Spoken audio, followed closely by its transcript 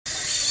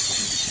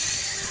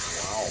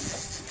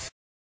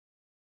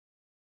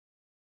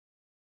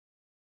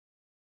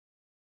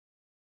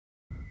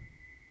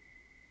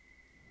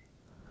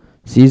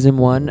Season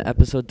 1,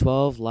 Episode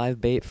 12,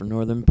 Live Bait for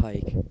Northern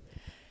Pike.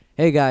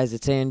 Hey guys,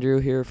 it's Andrew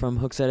here from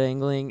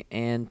HookSetAngling,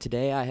 and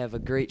today I have a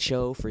great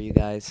show for you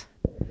guys.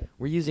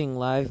 We're using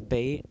live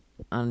bait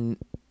in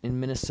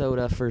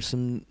Minnesota for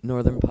some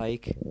Northern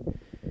Pike,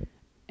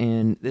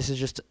 and this is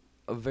just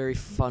a very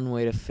fun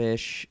way to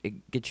fish.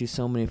 It gets you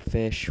so many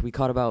fish. We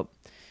caught about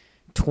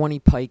 20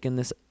 pike in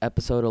this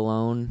episode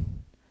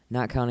alone,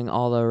 not counting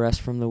all the rest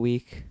from the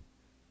week.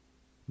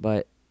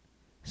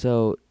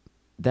 So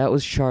that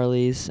was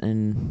Charlie's,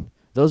 and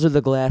those are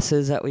the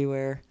glasses that we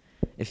wear.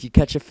 If you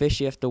catch a fish,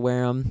 you have to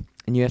wear them,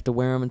 and you have to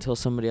wear them until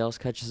somebody else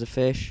catches a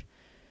fish.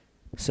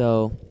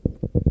 So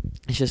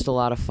it's just a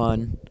lot of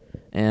fun,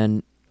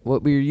 and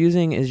what we're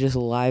using is just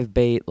live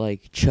bait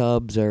like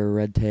chubs or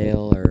red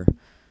tail or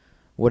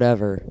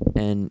whatever,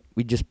 and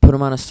we just put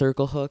them on a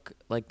circle hook,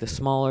 like the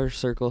smaller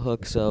circle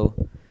hook,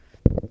 so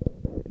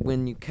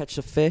when you catch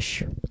a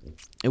fish,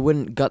 it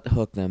wouldn't gut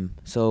hook them.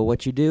 So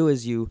what you do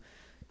is you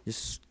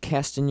just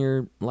cast in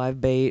your live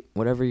bait,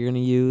 whatever you're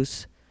going to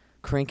use,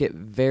 crank it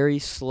very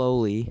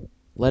slowly,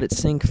 let it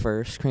sink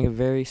first, crank it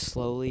very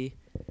slowly,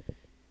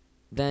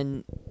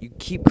 then you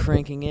keep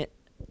cranking it.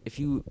 If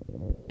you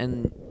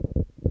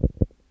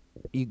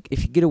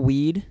get a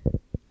weed,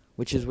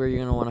 which is where you're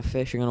going to want to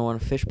fish, you're going to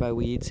want to fish by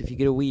weeds. If you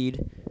get a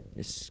weed,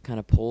 just kind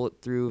of pull it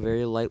through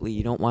very lightly.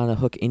 You don't want to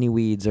hook any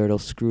weeds or it'll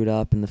screw it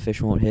up and the fish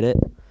won't hit it.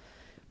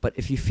 But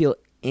if you feel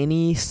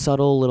any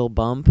subtle little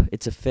bump,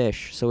 it's a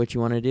fish. So what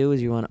you want to do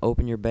is you want to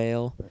open your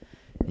bail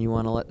and you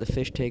want to let the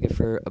fish take it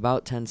for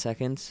about 10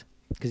 seconds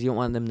because you don't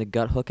want them to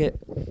gut hook it.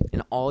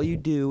 And all you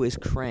do is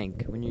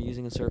crank. When you're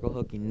using a circle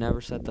hook, you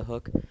never set the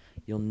hook.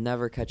 You'll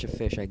never catch a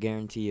fish, I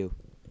guarantee you.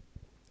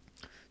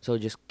 So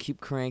just keep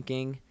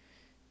cranking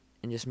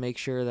and just make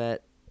sure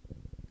that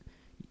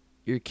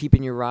you're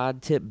keeping your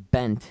rod tip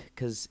bent,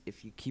 because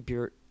if you keep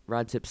your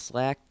rod tip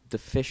slack,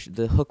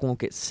 the hook won't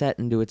get set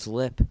into its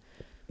lip.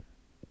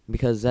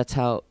 Because that's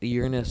how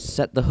you're going to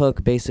set the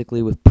hook,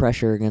 basically with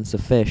pressure against the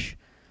fish.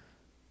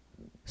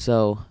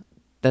 So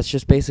that's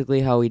just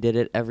basically how we did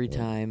it every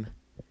time.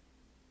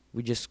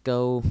 We just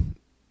go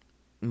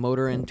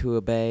motor into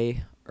a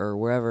bay or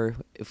wherever.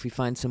 If we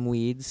find some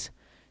weeds,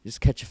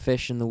 just catch a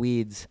fish in the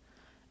weeds.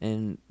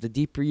 And the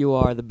deeper you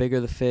are, the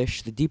bigger the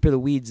fish. The deeper the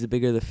weeds, the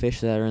bigger the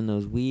fish that are in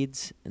those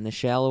weeds. And the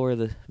shallower,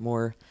 the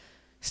more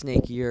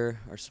snakier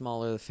or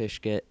smaller the fish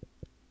get.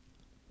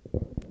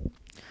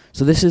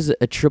 So this is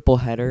a triple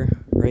header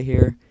right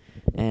here,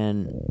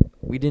 and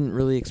we didn't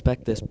really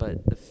expect this,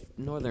 but the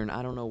Northern,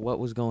 I don't know what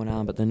was going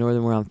on, but the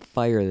Northern were on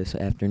fire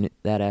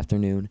that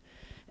afternoon.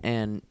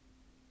 And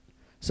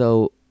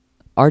so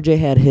RJ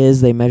had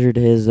his, they measured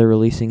his, they're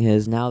releasing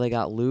his. Now they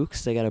got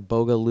Luke's, they got a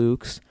Boga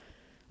Luke's,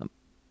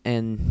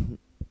 and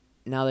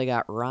now they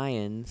got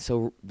Ryan,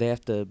 so they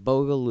have to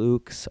Boga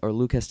Luke's, or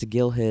Luke has to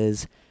gill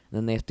his, and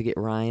then they have to get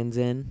Ryan's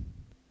in.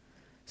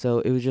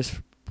 So it was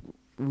just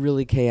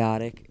really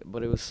chaotic,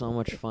 but it was so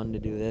much fun to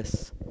do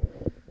this.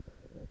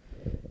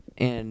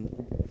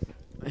 And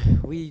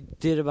we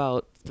did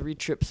about 3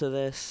 trips of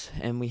this,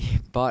 and we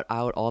bought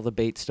out all the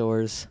bait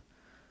stores.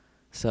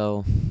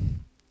 So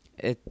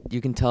you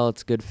can tell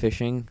it's good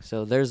fishing.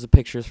 So there's the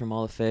pictures from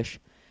all the fish.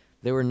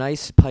 They were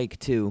nice pike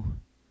too.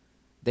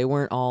 They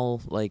weren't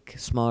all like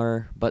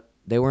smaller, but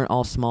they weren't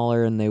all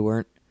smaller, and they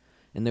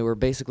were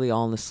basically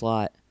all in the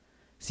slot.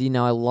 See,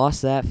 now I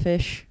lost that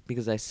fish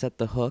because I set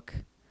the hook.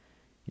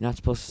 You're not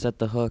supposed to set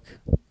the hook,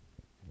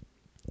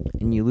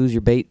 and you lose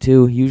your bait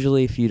too.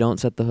 Usually if you don't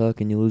set the hook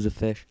and you lose a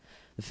fish,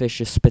 the fish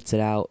just spits it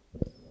out.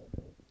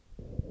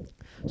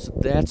 So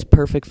that's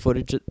perfect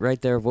footage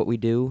right there of what we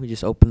do. We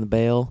just open the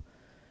bail,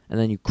 and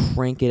then you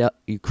crank it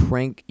up. You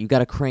got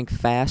to crank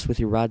fast with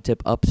your rod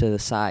tip up to the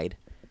side,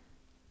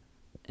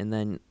 and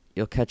then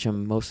you'll catch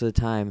them most of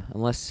the time,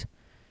 unless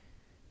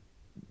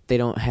they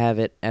don't have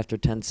it after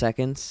 10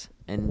 seconds.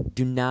 And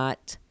do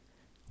not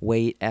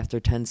wait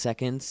after 10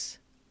 seconds.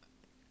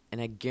 And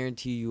I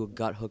guarantee you will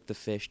gut hook the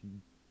fish.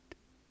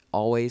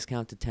 Always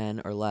count to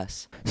 10 or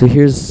less. So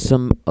here's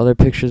some other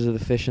pictures of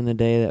the fish in the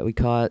day that we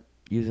caught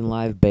using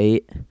live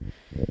bait.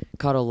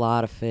 Caught a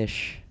lot of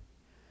fish,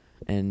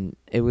 and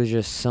it was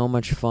just so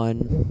much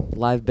fun.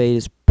 Live bait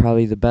is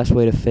probably the best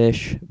way to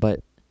fish,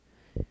 but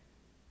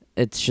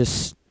it's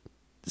just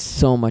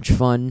so much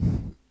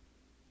fun.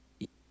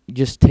 You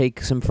just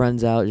take some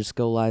friends out, just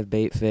go live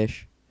bait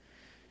fish,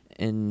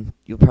 and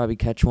you'll probably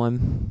catch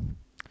one.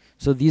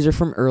 So these are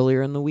from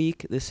earlier in the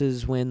week. This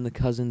is when the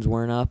cousins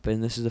weren't up,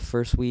 and this is the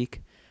first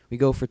week. We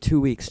go for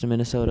 2 weeks to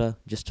Minnesota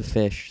just to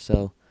fish.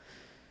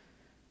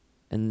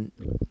 And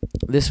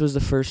this was the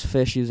first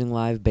fish using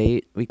live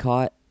bait we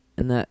caught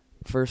in that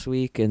first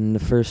week, and the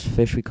first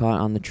fish we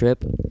caught on the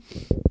trip.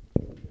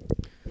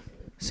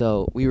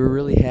 So we were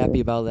really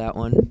happy about that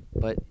one,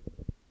 but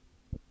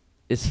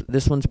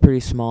this one's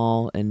pretty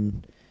small,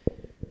 and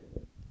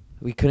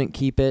we couldn't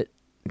keep it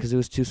because it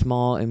was too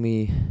small, and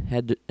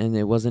and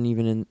it wasn't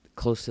even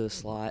close to the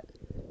slot.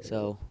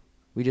 So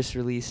we just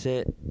released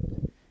it.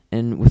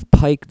 And with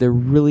pike,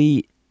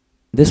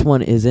 this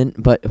one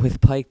isn't, but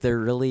with pike, they're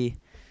really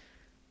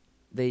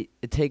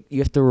you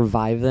have to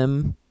revive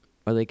them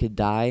or they could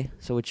die.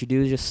 So what you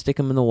do is just stick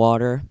them in the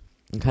water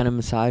and kind of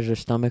massage their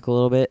stomach a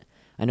little bit.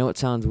 I know it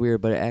sounds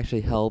weird, but it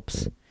actually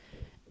helps.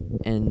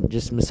 And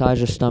just massage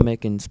their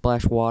stomach and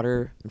splash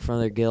water in front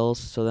of their gills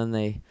so then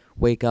they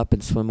wake up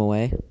and swim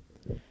away.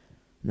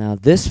 Now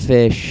this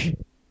fish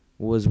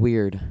was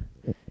weird.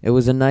 It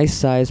was a nice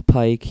sized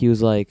pike. He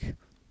was like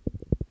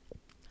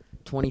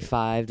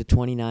 25 to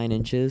 29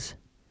 inches.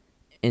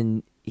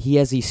 And he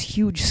has these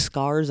huge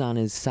scars on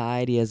his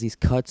side. He has these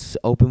cuts,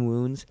 open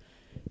wounds.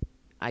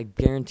 I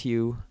guarantee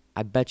you,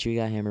 I bet you he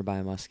got hammered by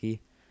a muskie.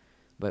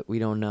 But we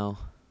don't know.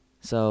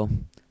 So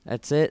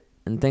that's it.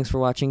 And thanks for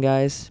watching,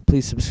 guys.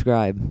 Please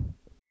subscribe.